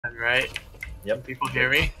Alright. Yep. People hear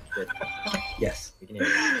me? Good. Yes. We can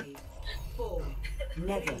hear you.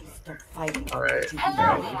 Never stop fighting. Alright.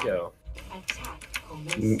 Alright, you go.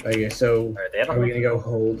 Okay, so Alright, they have a are we gonna go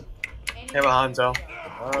hold? Have a Hanzo.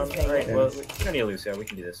 Alright, well, we don't need Lucio, we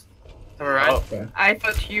can do this. Alright. Oh, Okay. I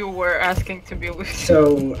thought you were asking to be Lucy.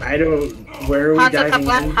 So I don't. Where are we Hands at the diving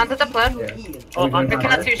left, in? hands at the left. Yeah. oh, Are we going I cannot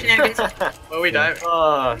hard? see shenanigans. Where we dive?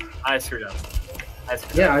 I screwed up.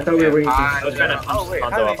 Yeah, I thought we were waiting. I was trying to Oh, wait,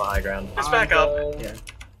 Hanzo how off a high ground. Just back up.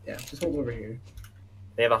 Yeah, just hold over here.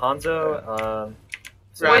 They have a Hanzo,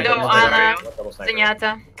 Right. Widow, Right. Ana, double sniper.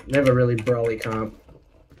 Zenyatta. They have a really brawly comp.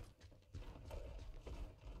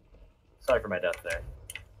 Sorry for my death there.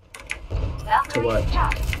 To what?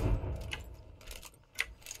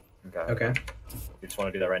 Okay. Okay. You just want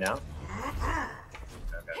to do that right now?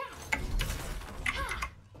 Okay.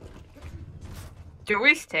 Do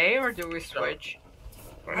we stay or do we switch?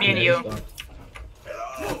 Me and Yeah, you. just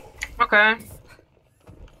Okay.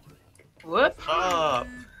 Whoop. Up.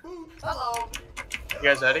 You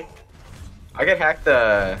guys ready? I could hack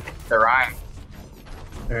the Ryan.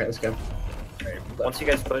 All right, let's go. Once you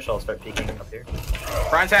guys push, I'll start peeking up here.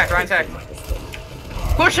 Ryan's hacked, Ryan's hacked.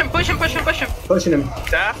 Push him, push him, push him, push him. Pushing him.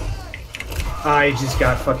 Staff? I just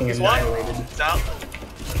got fucking He's one. annihilated. It's out.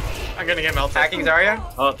 I'm gonna get melted. Hacking Zarya.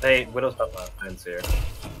 Oh, hey, Widow's up. I didn't see her.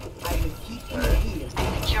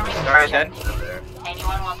 Zarya's dead. Up there.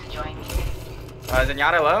 Anyone want to join me?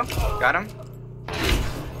 Zenyatta low. Got him.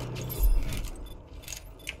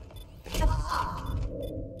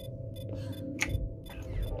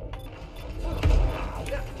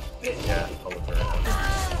 Yeah, I'll look for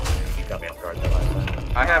her. You got me off guard that last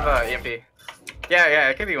time. I have EMP. Yeah,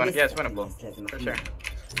 it could be one. Yeah, it's winnable. For sure.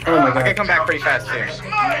 Oh my I god. can come back pretty fast too.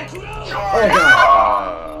 Oh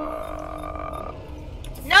god.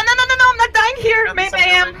 No, I'm not dying here. Maybe I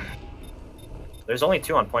am. There's only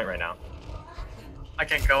 2 on point right now. I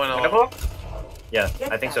can't go in all. Winnable? Yeah,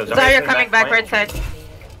 I think so. Zarya coming back right side.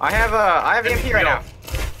 I have EMP right now.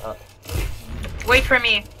 Wait for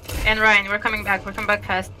me. And Ryan, we're coming back. We're coming back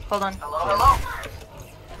fast. Hold on.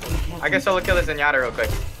 I guess I'll kill the Zenyatta real quick.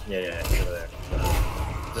 Yeah, he's over there.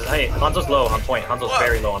 Hey, Hanzo's low on point. Hanzo's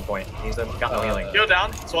very low on point. He's got no healing. Heal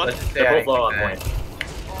down. It's one. They're both low on point.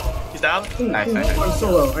 He's down. Nice. I'm so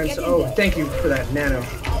low. Oh, thank you for that nano.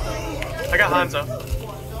 I got Hanzo.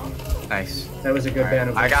 Nice. That was a good ban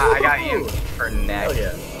of. I got you for neck. Oh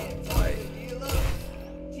yeah.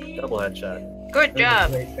 Double headshot. Good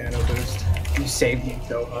job. Great Bano boost. You saved me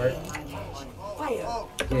so hard.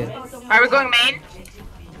 Yeah. Are we going main?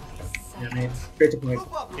 Yeah, man. Great to point.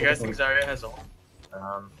 You guys think Zarya has ult?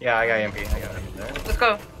 Yeah, I got EMP. I got EMP. Let's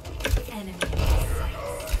go.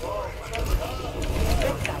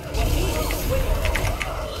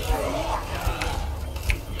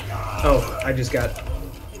 Oh, I just got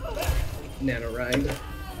nano rhymed.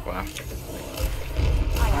 Wow.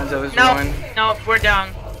 Hanzo is No, one. no, we're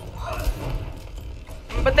down.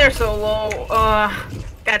 But they're so low.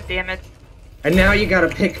 God damn it. And now you gotta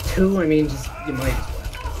pick 2. I mean, just you might as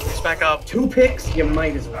well. Just back up. 2 picks, you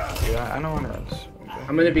might as well. Yeah, I don't want to.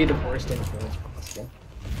 I'm gonna be the worst influence possible.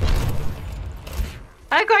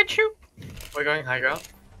 I got you. We're going high ground.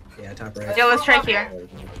 Yeah, top right. Yeah, let's try here.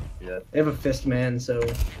 Yeah. They have a fist man, so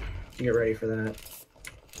you get ready for that.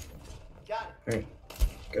 Alright.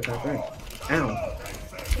 Go top right. Ow.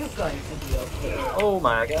 You're going to be okay. Oh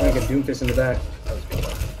my I god. got doom fist in the back.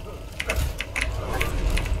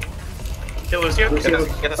 Kill Lucio. Lucio.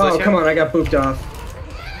 Get this Oh, Lucio. come on, I got booped off.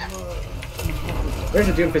 There's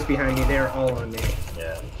a doom fist behind me. They are all on me.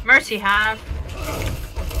 Yeah. Mercy have.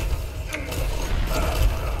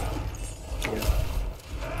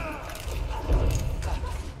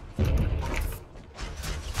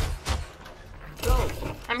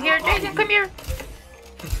 I'm here, Jason, come here.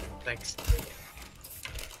 Thanks.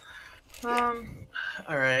 Um,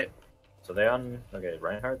 Alright. So they on. Okay,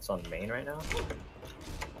 Reinhardt's on main right now.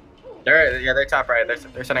 They're top right.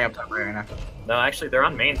 They're setting up top right now. No, actually, they're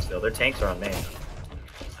on main still. Their tanks are on main.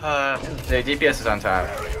 The DPS is on top.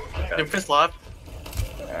 Doomfist left.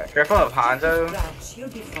 Careful of Hanzo. Scratch, you'll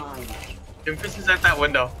be fine. Doomfist is at that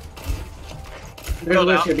window. There's a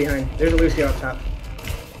Lucio behind. There's a Lucio up top.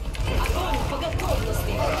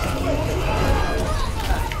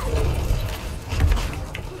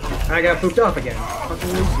 I got booped off again. Fucking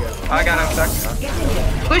Lucio. I got him stuck.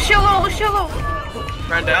 Lucio low, Lucio low.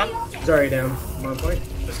 Ran down. Sorry, down. I'm on point.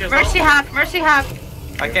 Lucio's Mercy low. half, Mercy half.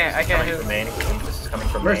 I can't Coming hit from main. This is coming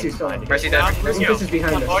from Mercy's main. still behind on. you. Mercy Down. dead. Lucio. This is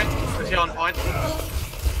behind on us. point. Lucio on point.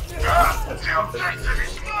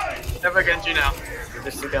 Never against you now. You're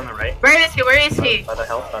just on the right. Where is he? Where is he? By the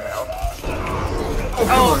health, by the health.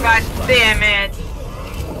 Oh, god damn it.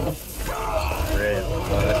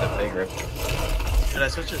 Rip. Did I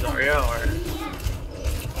switch to Zarya or?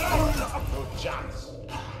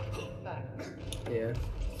 Yeah.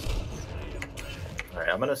 Alright,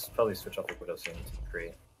 I'm gonna probably switch off the Widow soon to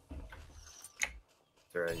create.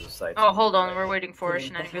 There are these sites. Oh, hold on, we're waiting for في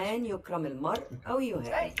shenanigans. الامتحان يكرم المرء أو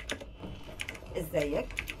يهان. ازيك؟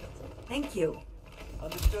 Thank you.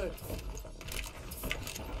 Understood.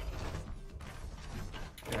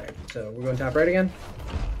 Alright, so we're going top right again?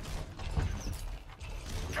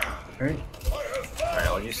 Alright. Alright,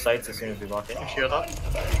 I'll use sights as soon as we walk in. Shield up.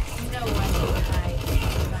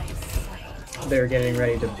 They're getting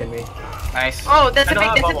ready to pin me. Nice. Oh, that's I a don't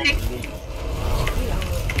big, have that's a bubble.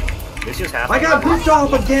 big. Lucio's half. I got pooped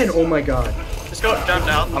off again! Oh my god. Just go jump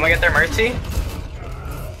down. I'm gonna get their Mercy.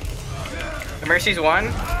 The Mercy's one.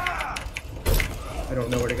 I don't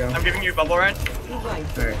know where to go. I'm giving you bubble right.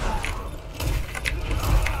 Alright.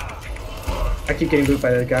 I keep getting booped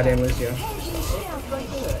by the goddamn Lucio.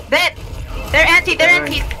 That! They're anti, they're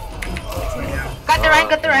anti! Got the rank,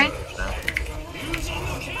 got the rank.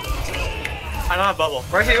 I don't have bubble.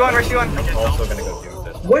 Mercy's one, Mercy one. I'm also gonna go do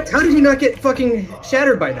this. What? How did he not get fucking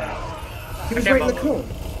shattered by that? He was I can't right in the bubble. cone.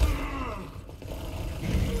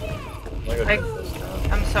 I'm gonna go do this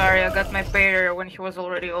now. I'm sorry, I got my baiter when he was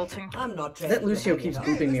already ulting. I'm not That Lucio keeps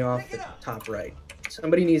booping me off the top right.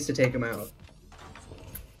 Somebody needs to take him out.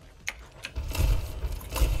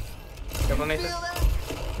 Careful, Nathan.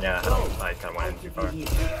 Yeah, I kinda went in too far.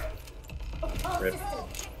 Rip.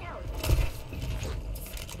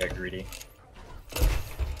 Got greedy.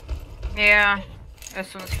 Yeah, as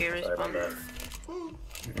soon as he Sorry about respawns.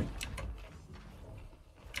 that.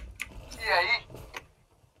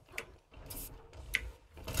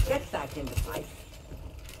 Get back in the fight.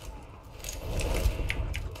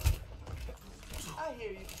 I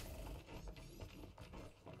hear you.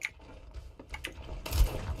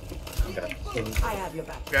 I have your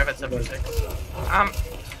back. We have at 76.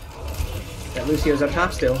 That Lucio's up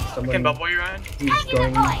top still. Can Someone, bubble you, Ryan? he's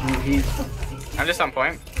going. He's I'm just on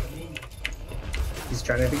point.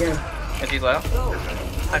 trying it again. Is he low?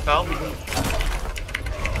 I fell.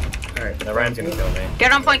 Alright. Now Ryan's gonna kill me.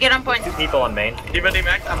 Get on point, get on point. Two people on main. D.Va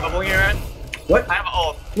D-Max, I'm bubbling you, Ryan. What? I have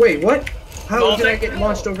ult. Wait, what? How Ball did I thing. get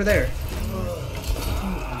launched over there?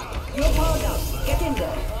 You're powered up. Get in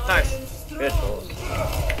there. Nice. Good pulls.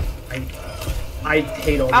 I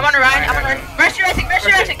hate all this. I'm on a Ryan, I'm on a Ryan. Mercy racing,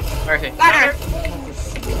 mercy racing! Mercy. Got her!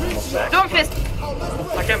 Almost back.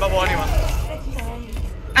 Doomfist! I can't bubble anyone.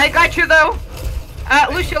 I got you though!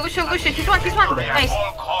 Lucio, he's one, nice.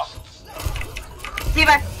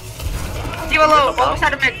 D.Va! D.Va low, almost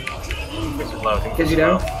out of mid. This is low. Is he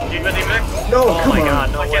down? D.Va D-Max. No, Oh come my on.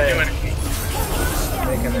 god, no I can't do way. anything.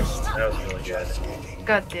 That was really good.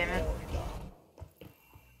 God damn it.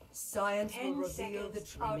 Science will reveal the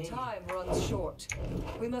truth. Our time runs short.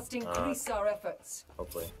 We must increase our efforts.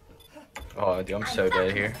 Hopefully. Oh, dude, I'm so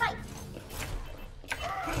dead here.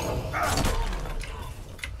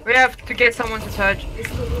 We have to get someone to touch.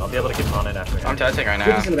 I'll be able to get on it after. I'm touching right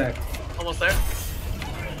Doomfist in now. the back. Almost there.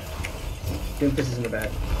 Doomfist is in the back.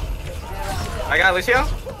 I got Lucio.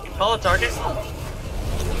 Follow target.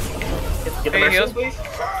 Get the Can you heals, Mercy. please?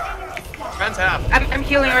 Ryan's half. I'm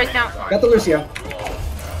healing right now. Got the Lucio.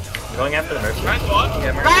 I'm going after the Mercy. Ryan's one.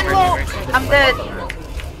 Yeah, Mercy, Ryan low! Mercy, Mercy. I'm dead.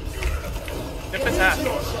 Doomfist half.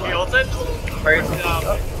 He ulted. Mercy.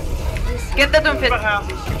 Get the D.Va Doomfist. half.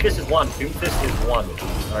 Doomfist is one. Doomfist is one.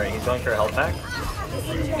 Alright, he's going for a health pack.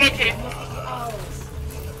 Get you.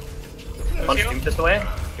 Punch Doomfist away.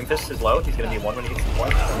 Doomfist is low. He's gonna be one when he gets the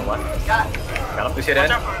point on the left. Got him. Lucio dead.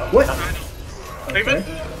 What? Leave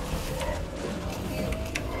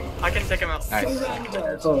I can take him out.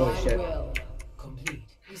 Nice. Holy shit. Complete.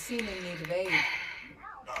 You seem in need of aid.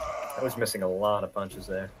 I was missing a lot of punches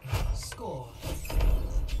there. Score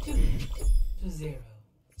 2-0.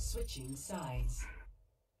 Switching sides.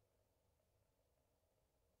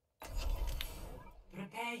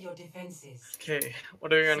 Prepare your defenses. Okay,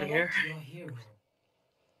 what are we gonna Select hear? your hero.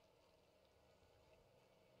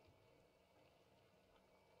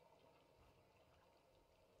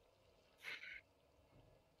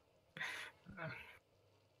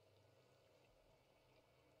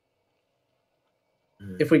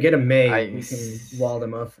 If we get a May, we Nice. can wall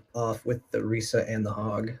them off with the Risa and the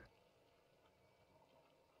Hog.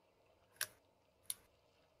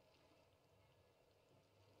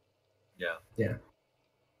 Yeah. Yeah.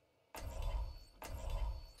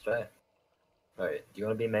 Let's try it. Alright, do you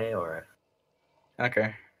want to be May or?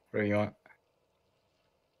 Okay. What do you want?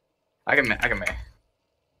 I can May.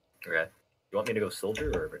 Okay. You want me to go Soldier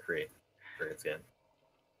or McCree for his skin?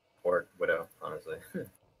 Or Widow, honestly.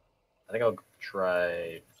 I think I'll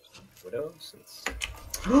try Widow since.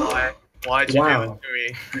 Why'd you Wow. do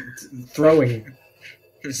it to me? Throwing.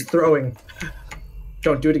 He's throwing.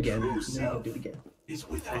 Don't do it again. No, don't do it again.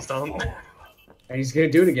 Please don't. And he's gonna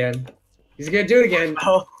do it again. He's gonna do it again.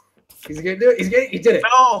 No. He's gonna do it. He did it.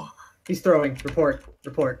 No. He's throwing. Report.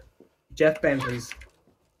 Report. Jeff Ben, please.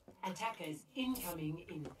 Attackers incoming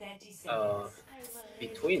in 30 seconds.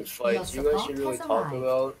 Between fights, you guys should really talk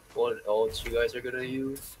about what else you guys are gonna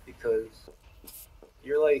use, because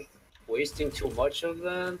you're like wasting too much of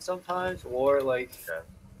them sometimes, or like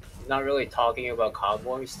not really talking about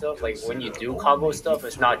comboing stuff. Like when you do combo stuff,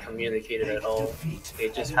 it's not communicated at all.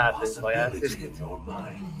 It just happens by accident. So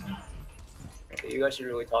you guys should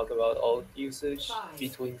really talk about ult usage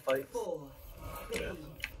between fights. 4, 3, Yeah.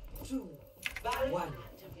 2, 1.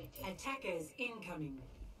 Attackers incoming.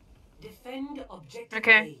 Defend objective.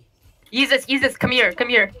 Okay. Jesus, come here.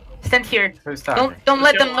 Stand here. Who's talking? Don't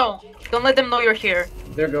let them know. Don't let them know you're here.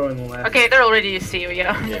 They're going left. Okay, they're already see you.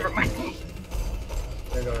 Yeah, never mind.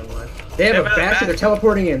 They're going left. They have a bastion. They're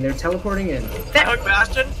teleporting in. They're teleporting in. Hook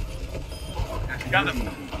Bastion. Got him.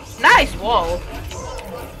 Nice wall.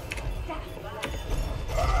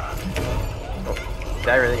 Did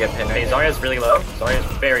I really get pinned? Hey, Zarya's really low. Zarya's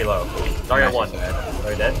very low. Zarya 1. She's dead.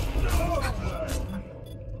 Zarya dead.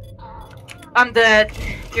 I'm dead.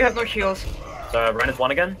 You have no shields. So Ren is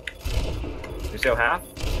 1 again. Lucio half.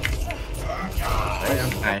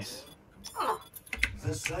 Nice.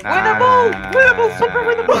 Winnable! Winnable! Super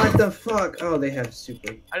winnable! What the fuck? Oh, they have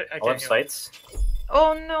super. I I'll can't have heal. sights.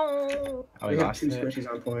 Oh no! Oh, They we have lost 2 it. squishies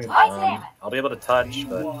on point. I'll be able to touch,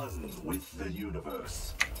 but with the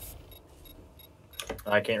universe.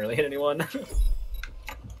 I can't really hit anyone.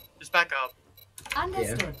 Just back up.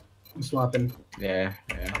 Understood. I'm swapping. Yeah.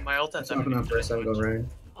 My ult has Swapping on first. I'm going right.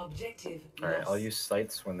 Objective. Alright, I'll lost. use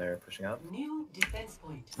sights when they're pushing up. New defense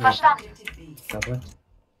point. Push it up. Objective B. Top left.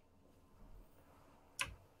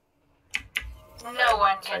 No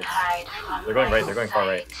one can hide. They're going right, they're going far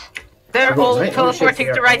right. They're They're going all right? teleporting Oh, shit, to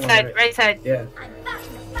they are right all side. right. Right side. Yeah.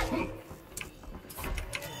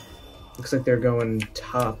 Looks like they're going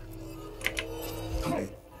top.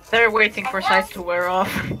 They're waiting for sights to wear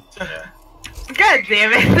off. Yeah. God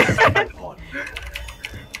damn it!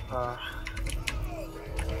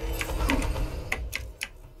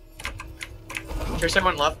 Here's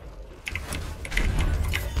someone left.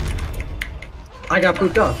 I got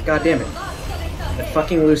pooped off. God damn it. That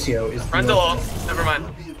fucking Lucio is. Friend's the alone. Never mind.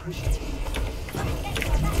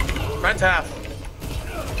 Friend's half.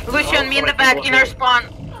 Lucian, me in the back, in our spawn.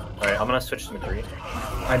 Alright, I'm gonna switch to McCree.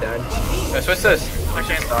 I died. Let's switch this.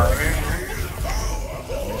 Actually, I'm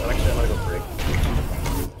Actually, I'm gonna go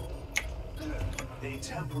break. A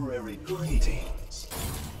temporary greetings.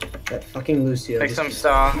 That fucking Lucio. Take just some keeps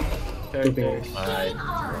star. pooping me.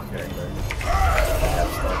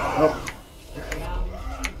 Oh,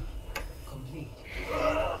 Complete.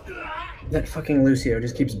 that fucking Lucio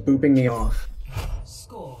just keeps booping me off.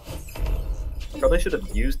 Score. Probably should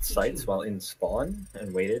have used sights while in spawn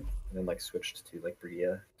and waited, and then like switched to like Bria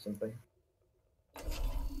or something.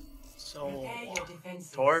 so. Prepare your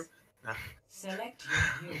defenses. Torb? Select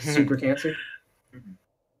your hero. Super cancer.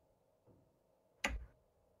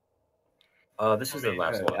 This is the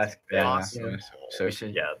last one. Yeah. Yeah. So we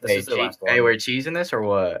should. Yeah, this Hey, is the last one. Hey, we're cheesing this or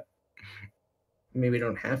what? Maybe we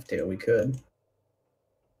don't have to. We could.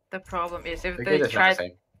 The problem is if We they could just try have the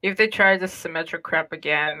same. if they try the symmetric crap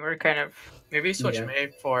again, we're kind of. Maybe switch Yeah. May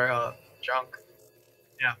for junk.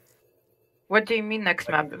 What do you mean next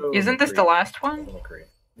I map? can go Isn't this the McCree. last one? McCree.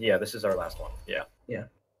 Yeah, this is our last one. Yeah.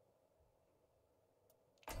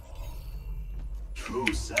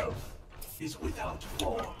 True self is without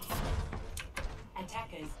form.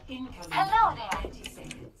 Attackers incoming. Hello in 30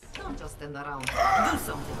 seconds. Don't just stand around. Do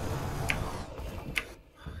something.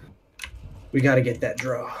 We gotta get that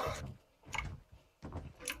draw.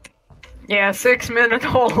 Yeah, 6-minute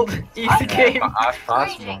hold. Easy game.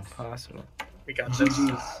 Possible. Possible. We got this.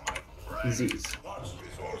 GG's. Easies. Five,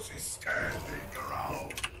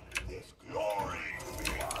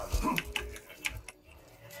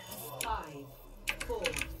 4,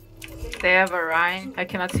 3. They have a Rhine. I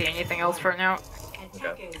cannot see anything else for now.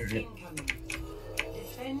 Attackers incoming.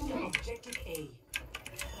 Defend objective A.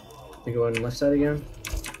 They going left side again?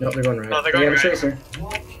 No, they're going right. No, they're going they have right. a tracer.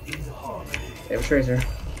 They have a tracer.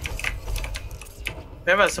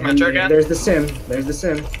 They have a And Symmetra again. there's the sim. There's the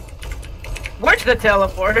sim. Where's the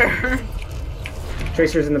teleporter?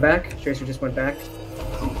 Tracer's in the back. Tracer just went back.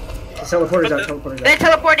 The teleporter's out. Teleporter's They're out.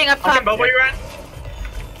 teleporting up Okay, top. Bobo, you ran?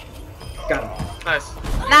 Got him. Nice.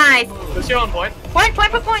 Nice. Lucio on point. Point.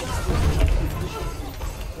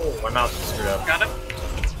 My mouse is screwed up. Got him.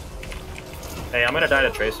 Hey, I'm gonna die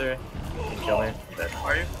to Tracer. Kill me. I'm dead.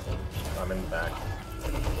 Are you? I'm in the back.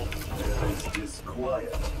 There is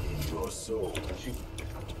disquiet in your soul.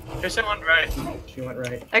 Tracer went right. She went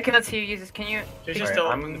right. I cannot see you, Jesus. Can you? Tracer's Alright, still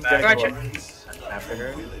I'm in the gonna back. go Gotcha. after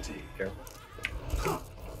her. Careful.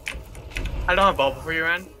 I don't have bubble for you,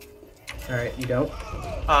 Ren. Alright, you don't?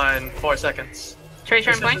 In 4 seconds.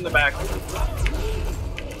 Tracer on Tracer's in point. the back.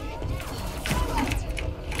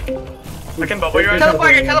 I can bubble you, Ren.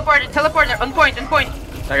 Teleporter, on point.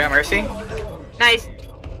 I got Mercy. Nice.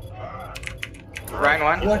 Ryan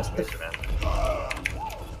one. What the Tracer, man.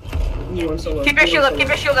 You went solo. Keep your You shield went up, keep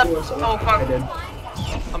your solo. shield up. You went solo. Oh, fuck. I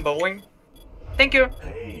did. I'm bubbling. Thank you.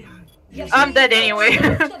 Pain. I'm dead anyway.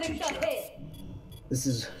 This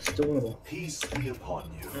is still winnable. Peace be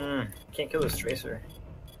upon you. Can't kill this Tracer.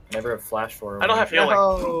 Never have flash for her. I don't have healing.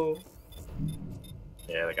 No.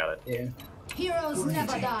 Yeah, they got it. Yeah. Heroes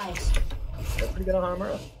never die. They're pretty good on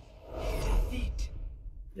Hanamura.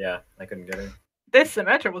 Yeah, I couldn't get her. This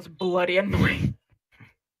Symmetra was bloody annoying.